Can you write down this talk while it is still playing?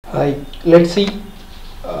Hi, let's see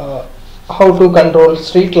uh, how to control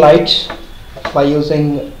street lights by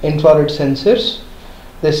using infrared sensors.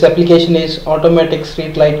 This application is automatic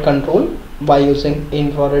street light control by using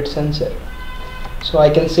infrared sensor. So I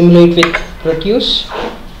can simulate with Proteus,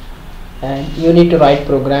 and you need to write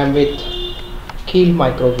program with Keil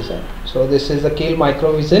microvision. So this is the Keil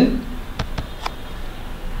microvision.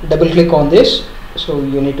 Double click on this. So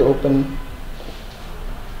you need to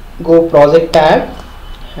go project tab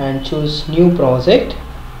and choose new project,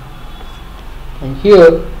 and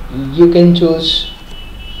here you can choose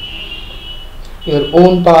your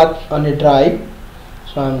own path on a drive.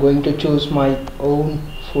 So I'm going to choose my own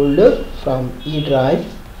folder from E drive.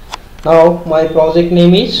 Now my project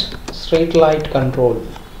name is street light control.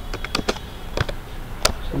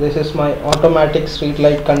 So this is my automatic street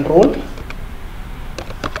light control.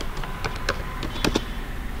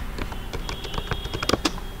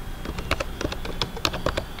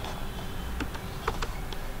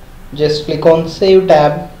 Just click on save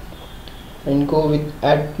tab and go with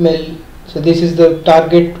Atmel. So this is the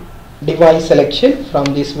target device selection from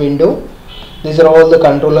this window. These are all the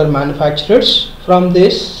controller manufacturers. From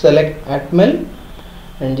this, select Atmel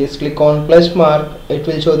and just click on plus mark. It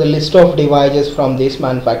will show the list of devices from this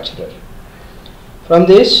manufacturer. From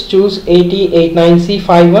this, choose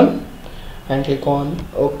 8089C51 and click on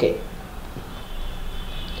OK.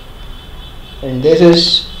 And this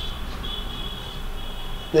is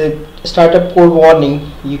the startup code warning.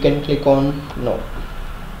 You can click on no.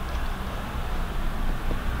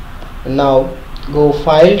 Now go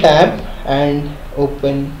file tab and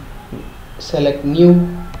select new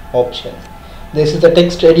option. This is the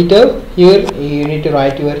text editor. Here you need to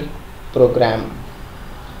write your program.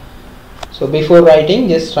 So before writing,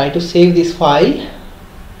 just try to save this file.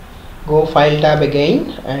 Go file tab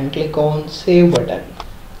again and click on save button.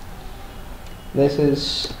 This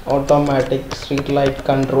is automatic street light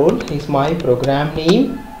control is my program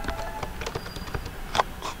name,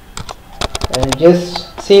 and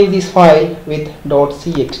just save this file with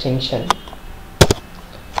 .c extension,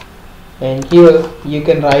 and here you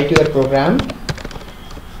can write your program.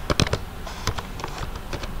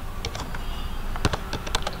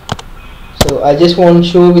 So I just want to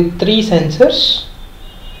show with 3 sensors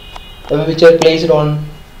which are placed on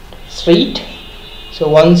street. So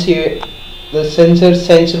once the sensor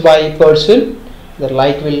sensed by a person, the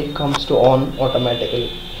light will comes to on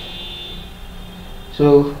automatically.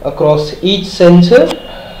 So across each sensor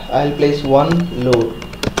I'll place one load.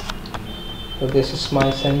 So this is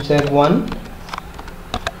my sensor 1,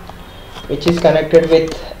 which is connected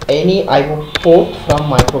with any IO port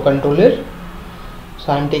from microcontroller.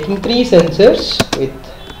 So I'm taking 3 sensors with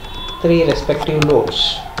 3 respective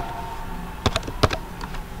loads.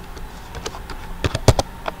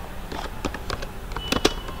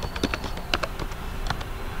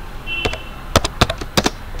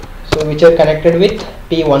 So which are connected with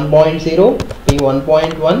P1.0,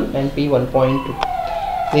 P1.1 and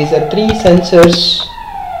P1.2. These are 3 sensors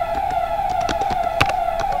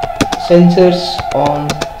on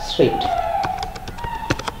street.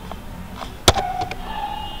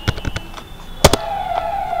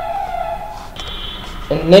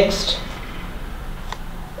 And next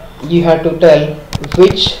you have to tell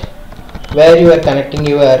where you are connecting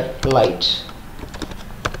your lights.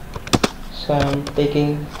 So I am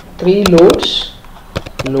taking 3 loads.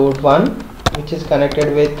 Load 1, which is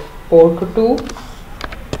connected with port 2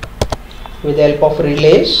 with the help of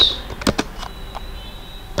relays,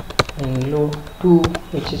 and load 2,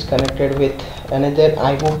 which is connected with another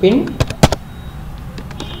IO pin.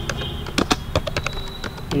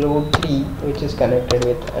 Load 3, which is connected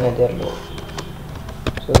with another load.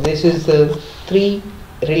 So this is the 3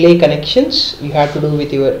 relay connections you have to do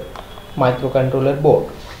with your microcontroller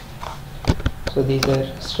board. So these are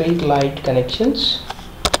street light connections.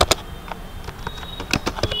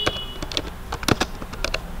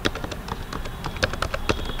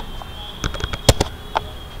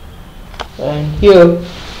 And here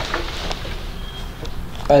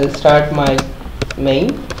I'll start my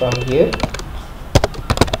main from here.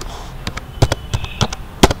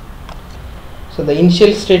 So the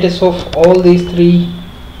initial status of all these 3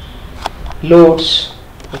 loads,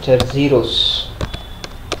 which are zeros.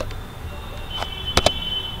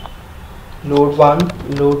 Load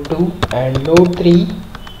 1, load 2 and load 3,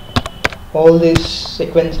 all these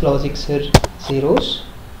sequence logics are zeros,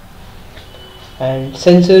 and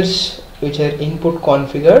sensors which are input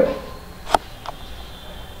configured.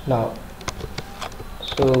 Now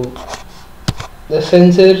so the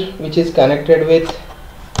sensor which is connected with,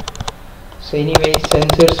 so anyway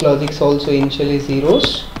sensors logics also initially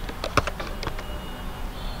zeros,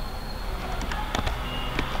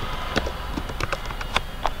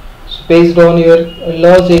 based on your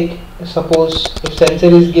logic, suppose if sensor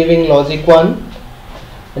is giving logic 1,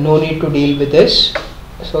 no need to deal with this.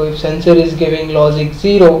 So if sensor is giving logic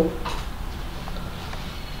 0,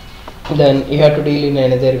 then you have to deal in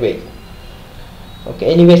another way.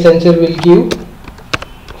 Okay, anyway sensor will give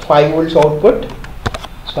 5 volts output,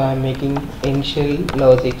 so I am making initial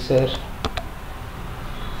logic sir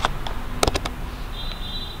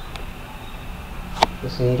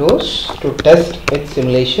zeros to test its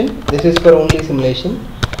simulation. This is for only simulation,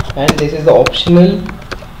 and this is the optional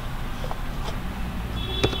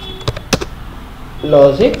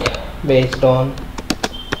logic based on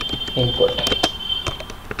input.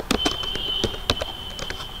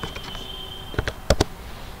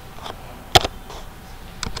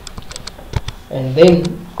 And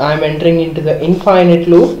then I am entering into the infinite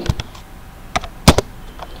loop.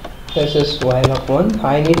 This is while of 1.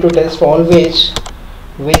 I need to test always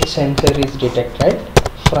which sensor is detected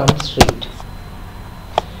from street.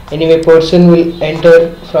 Anyway, person will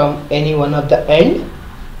enter from any one of the end,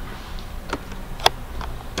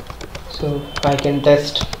 so I can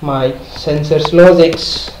test my sensors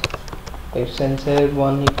logics. If sensor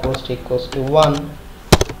 1 equals to 1,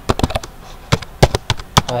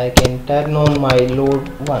 I can turn on my load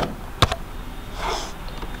 1.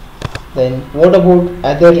 Then what about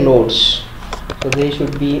other loads? So they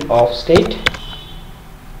should be off state.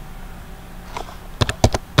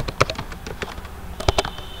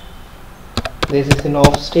 This is in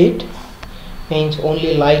off state, means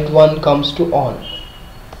only light 1 comes to on.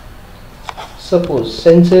 Suppose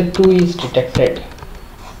sensor 2 is detected,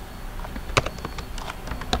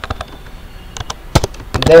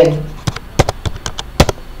 then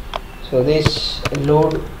so this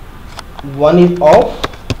load 1 is off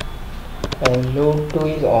and load 2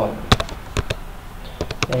 is on,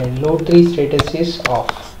 and load 3 status is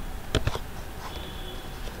off.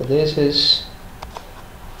 So this is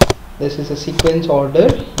a sequence order.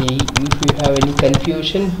 If you have any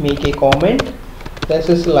confusion, make a comment. This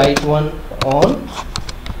is light 1 on,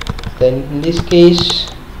 then in this case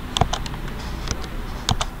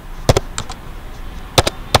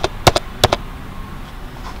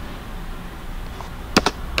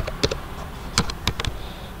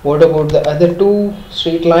what about the other 2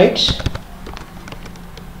 street lights?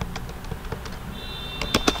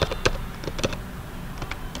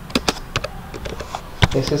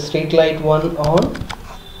 This is street light 1 on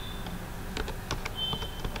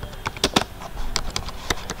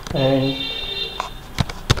and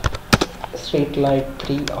street light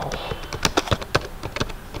 3 off.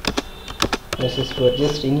 This is for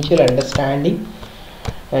just initial understanding,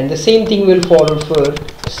 and the same thing will follow for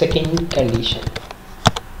second condition.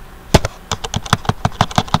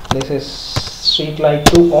 This is street light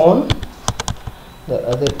 2 on, the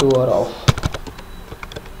other 2 are off.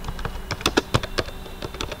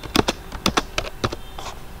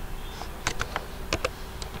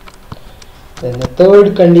 Then the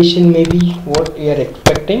third condition may be what we are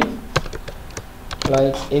expecting,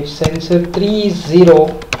 like if sensor 3 is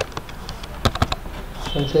 0,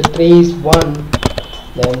 sensor 3 is 1,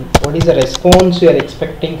 then what is the response we are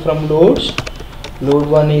expecting from loads? Load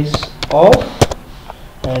 1 is off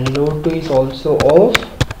and load 2 is also off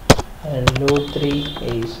and load 3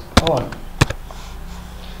 is on.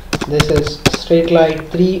 This is straight light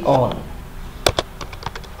 3 on.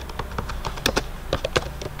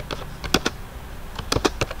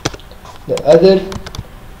 The other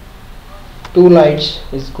 2 lights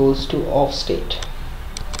goes to off state.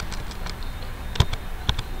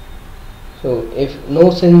 So if no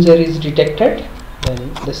sensor is detected,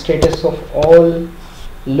 then the status of all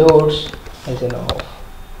loads is in off.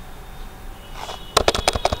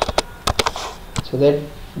 So that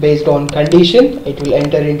based on condition, it will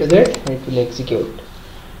enter into that and it will execute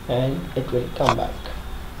and it will come back.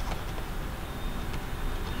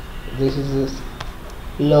 This is this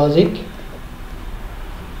logic.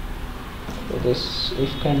 So this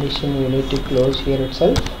if condition you need to close here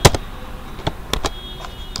itself,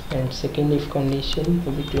 and second if condition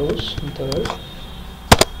will be closed, third.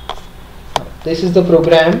 This is the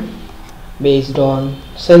program based on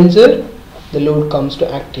sensor, the load comes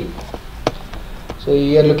to active. So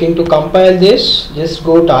you are looking to compile this, just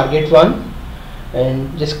go target 1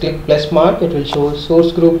 and just click plus mark, it will show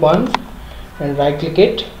source group 1, and right click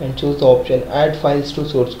it and choose the option add files to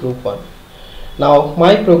source group 1. Now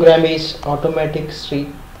my program is automatic street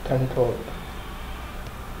control.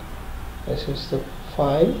 This is the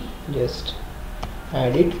file, just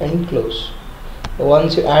add it and close.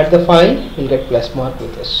 Once you add the file, you will get plus mark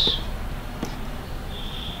with this.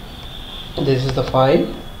 This is the file,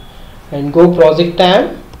 and go project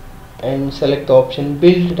tab and select the option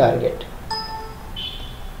build target.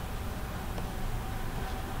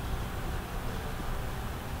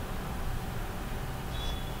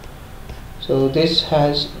 So this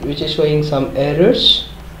has, which is showing some errors,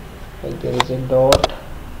 like there is a dot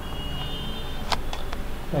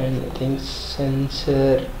and I think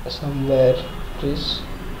sensor somewhere is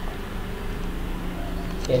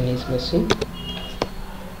n is missing.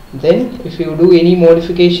 Then if you do any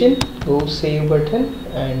modification, go save button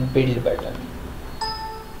and build button.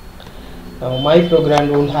 Now my program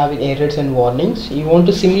don't have any errors and warnings. You want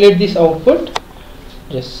to simulate this output,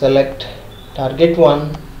 just select target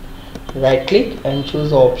 1, right click and choose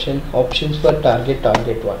the options for target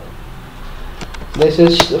 1. This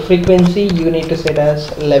is frequency, you need to set as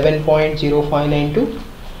 11.0592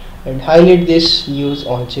 and highlight this use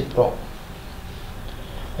on chip ROM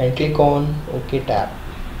and click on OK tab.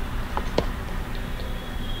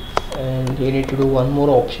 And you need to do one more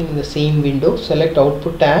option in the same window, select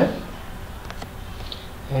output tab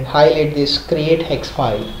and highlight this create hex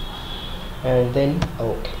file and then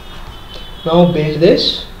OK. Now build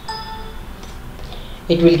this.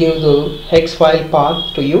 It will give the hex file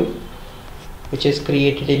path to you, which is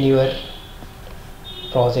created in your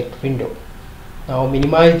project window. Now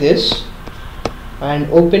minimize this and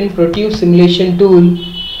open Proteus simulation tool,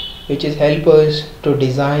 which is help us to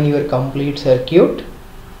design your complete circuit.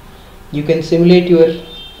 You can simulate your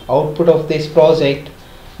output of this project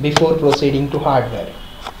before proceeding to hardware.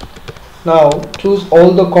 Now choose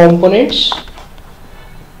all the components,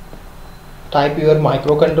 type your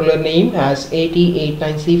microcontroller name as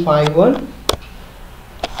AT89C51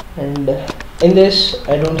 and in this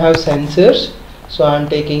I don't have sensors, so I am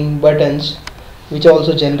taking buttons which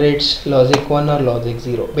also generates logic 1 or logic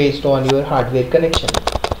 0 based on your hardware connection.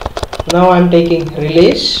 Now I am taking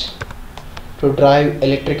relays to drive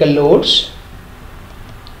electrical loads.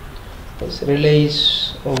 This relay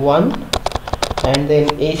is 1 and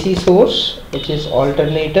then AC source, which is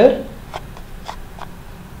alternator.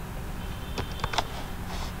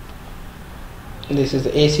 This is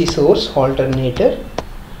the AC source alternator.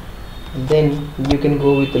 Then you can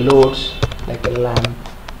go with the loads like a lamp.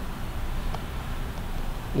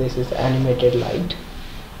 This is animated light.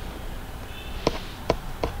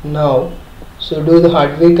 Now so do the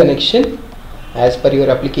hardware connection as per your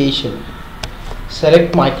application.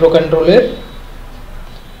 Select microcontroller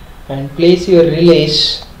and place your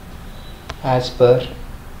relays as per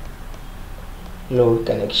load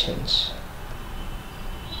connections.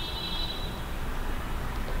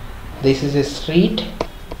 This is a street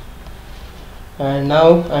and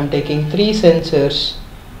now I am taking 3 sensors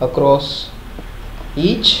across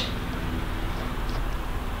each.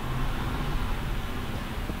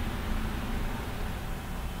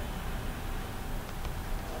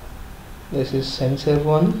 This is sensor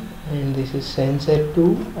 1 and this is sensor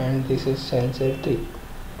 2 and this is sensor 3.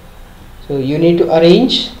 So you need to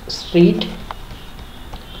arrange street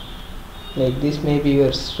like this, may be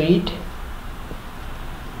your street,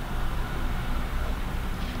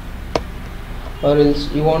 or else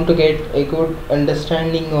you want to get a good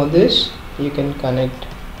understanding of this, you can connect,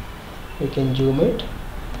 you can zoom it.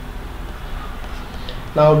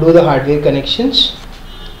 Now do the hardware connections.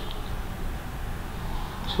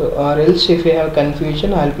 So or else if you have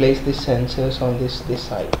confusion, I'll place these sensors on this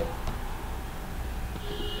side.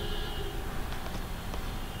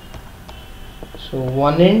 So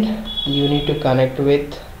one end you need to connect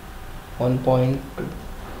with 1.2.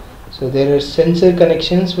 So there are sensor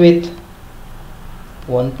connections with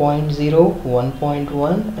 1.0,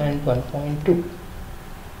 1.1 and 1.2.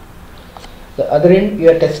 The other end you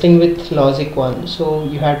are testing with logic 1, so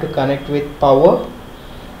you have to connect with power.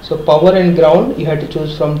 So power and ground you have to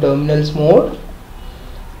choose from terminals mode.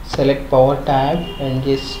 Select power tab and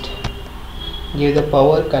just give the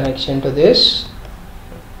power connection to this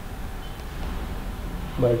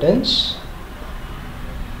buttons.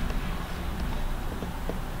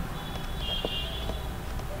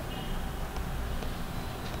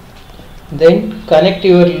 Then connect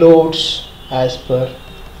your loads as per.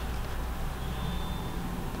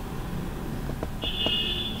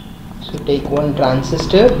 So take one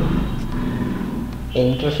transistor,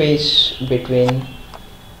 interface between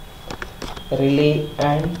relay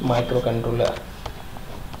and microcontroller.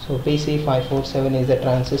 So PC547 is the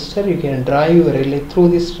transistor. You can drive your relay through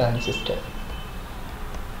this transistor.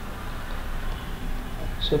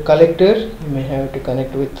 So collector you may have to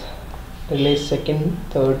connect with relay second,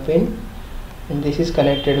 third pin, and this is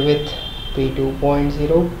connected with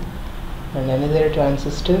P2.0 and another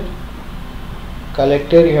transistor.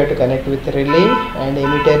 Collector you have to connect with relay and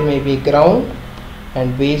emitter may be ground,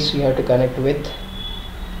 and base you have to connect with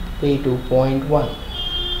P2.1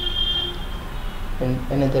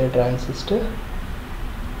 and another transistor.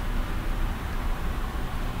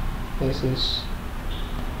 This is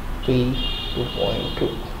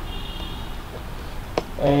P2.2.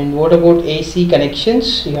 And what about AC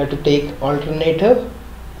connections? You have to take alternator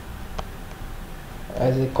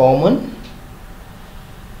as a common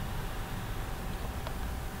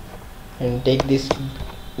and take these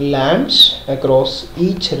lamps across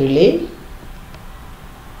each relay.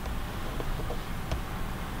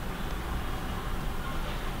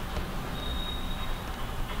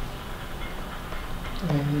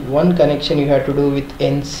 And one connection you have to do with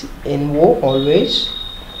NO always.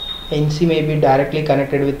 NC may be directly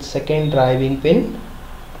connected with second driving pin,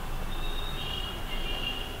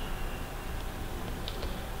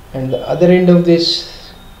 and the other end of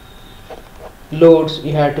this loads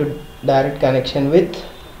you have to direct connection with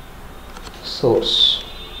source.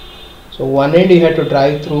 So one end you have to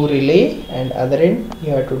drive through relay and other end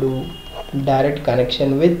you have to do direct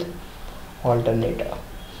connection with alternator.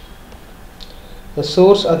 The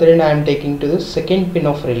source other end I am taking to the second pin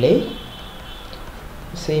of relay.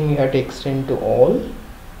 Same you have to extend to all.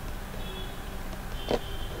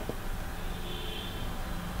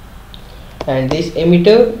 And this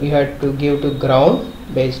emitter you have to give to ground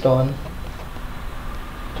based on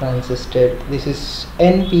transistor. This is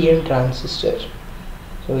NPN transistor,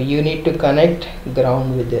 so you need to connect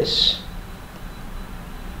ground with this.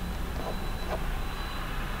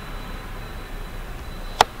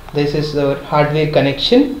 This is the hardware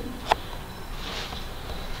connection.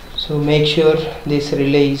 So make sure this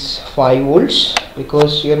relay is 5 volts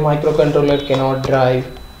because your microcontroller cannot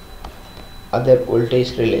drive other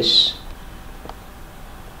voltage relays.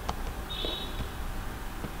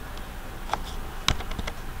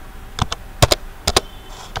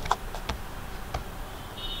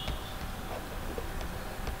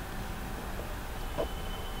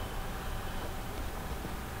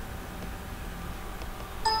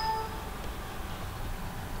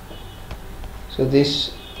 So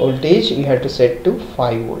this voltage you have to set to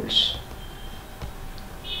 5 volts.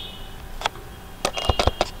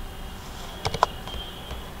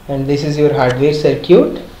 And this is your hardware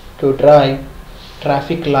circuit to drive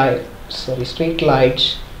traffic light, street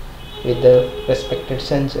lights with the respected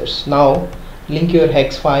sensors. Now link your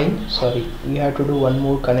hex file. You have to do one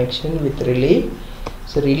more connection with relay.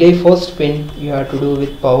 So relay first pin you have to do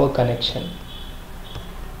with power connection.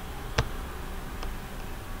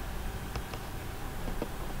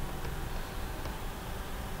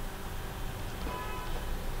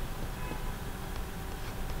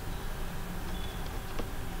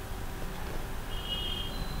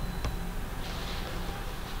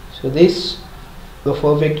 So this the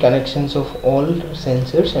perfect connections of all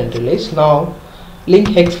sensors and relays. Now link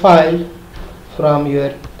hex file from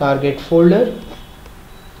your target folder,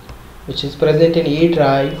 which is present in E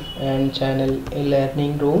drive and channel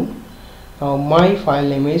e-learning room. Now my file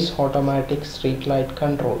name is automatic street light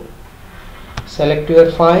control. Select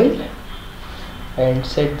your file and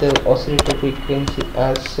set the oscillator frequency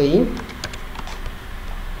as same.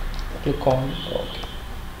 Click on OK.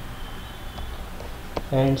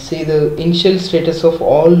 And see the initial status of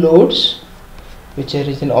all loads which are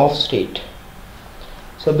in off state.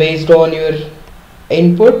 So based on your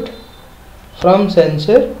input from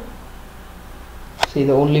sensor, see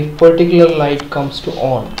the only particular light comes to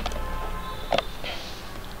on.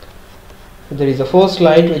 So there is a first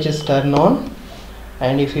light which is turn on,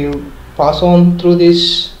 and if you pass on through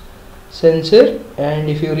this sensor and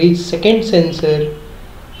if you reach second sensor,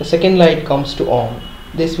 the second light comes to on.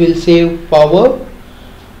 This will save power.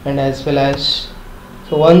 And as well as,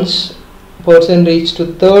 so once person reach to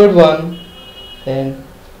third one, then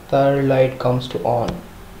third light comes to on.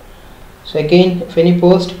 So again, if any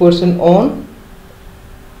first person on,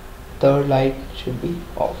 third light should be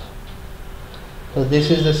off. So this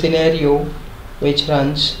is the scenario which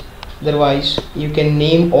runs. Otherwise you can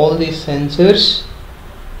name all these sensors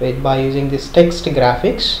by using this text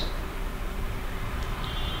graphics.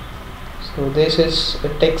 So this is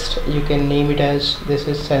a text, you can name it as this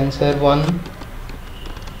is sensor 1,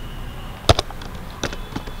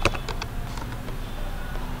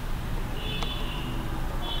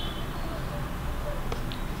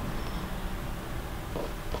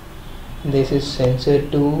 this is sensor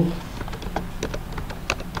 2,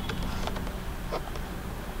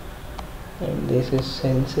 and this is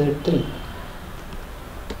sensor 3.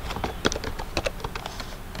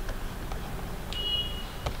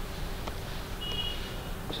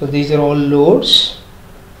 So these are all loads.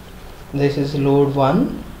 This is load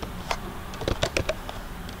 1,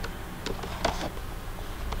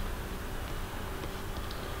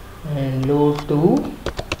 and load 2.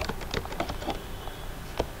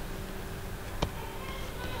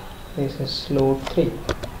 This is load 3.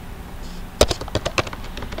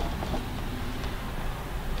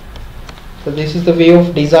 So this is the way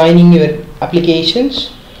of designing your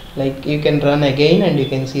applications. Like, you can run again and you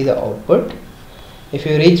can see the output. If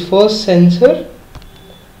you reach first sensor,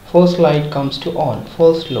 first light comes to on,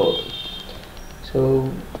 first load. So,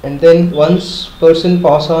 and then once person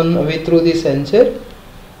pass on away through the sensor,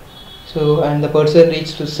 so and the person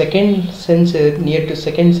reach to second sensor, near to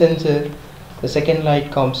second sensor, the second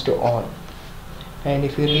light comes to on. And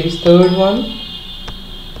if you release third one,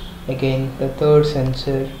 again the third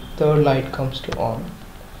sensor, third light comes to on.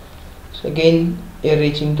 So again you are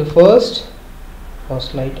reaching to first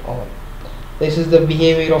light on. This is the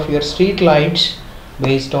behavior of your street lights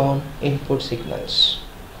based on input signals.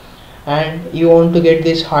 And you want to get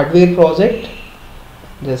this hardware project,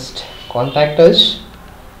 just contact us,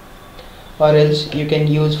 or else you can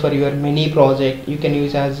use for your mini project. You can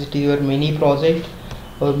use as it is your mini project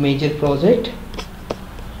or major project,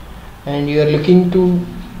 and you are looking to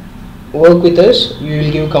work with us. We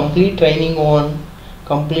will give complete training on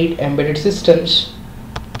complete embedded systems.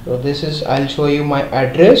 So this is, I'll show you my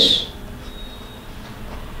address.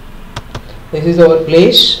 This is our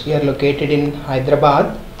place. We are located in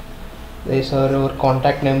Hyderabad. These are our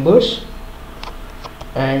contact numbers,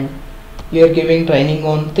 and we are giving training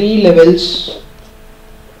on 3 levels,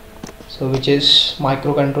 so which is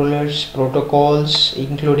microcontrollers, protocols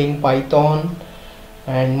including Python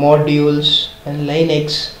and modules and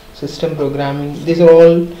Linux system programming. These are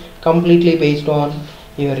all completely based on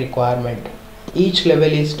your requirement. Each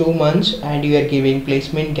level is 2 months and you are giving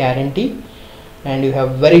placement guarantee, and you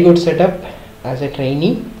have very good setup as a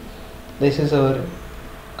trainee. This is our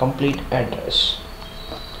complete address.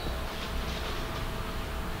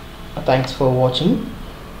 Thanks for watching.